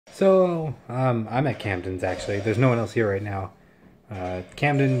I'm at Camden's actually. There's no one else here right now.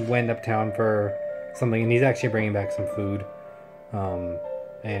 Camden went uptown for something, and he's actually bringing back some food. Um,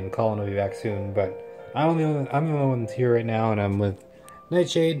 and Colin will be back soon. But I'm the only one that's here right now, and I'm with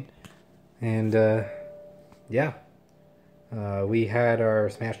Nightshade. And yeah, we had our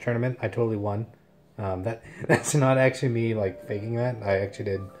Smash tournament. I totally won. That's not actually me like faking that. I actually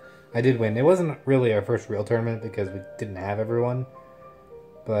did. I did win. It wasn't really our first real tournament because we didn't have everyone.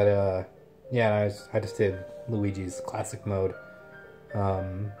 But yeah, I just did Luigi's classic mode.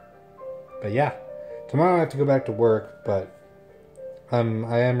 Um, but yeah, tomorrow I have to go back to work, but I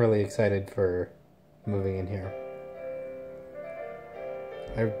am really excited for moving in here.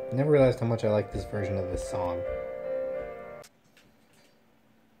 I never realized how much I like this version of this song.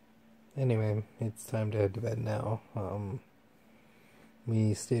 Anyway, it's time to head to bed now.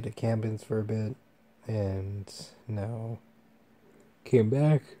 We stayed at Camden's for a bit, and now came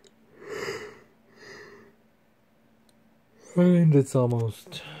back. And it's a 1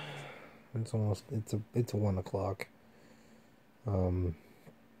 o'clock.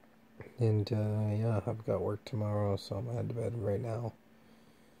 Yeah, I've got work tomorrow, so I'm gonna head to bed right now.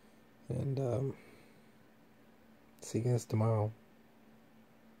 And see you guys tomorrow.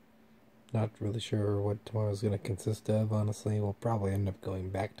 Not really sure what tomorrow's gonna consist of, honestly. We'll probably end up going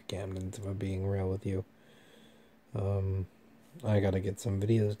back to Camden's if I'm being real with you. I gotta get some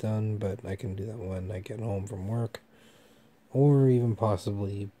videos done, but I can do that when I get home from work. Or even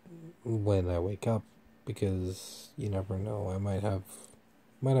possibly when I wake up, because you never know, I might have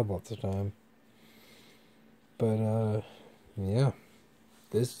lots of time. But yeah,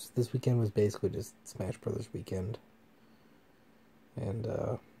 this weekend was basically just Smash Brothers weekend, and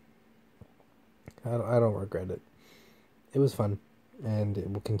I don't regret it. It was fun, and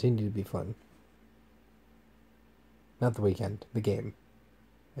it will continue to be fun. Not the weekend, the game,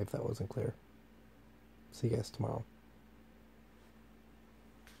 if that wasn't clear. See you guys tomorrow.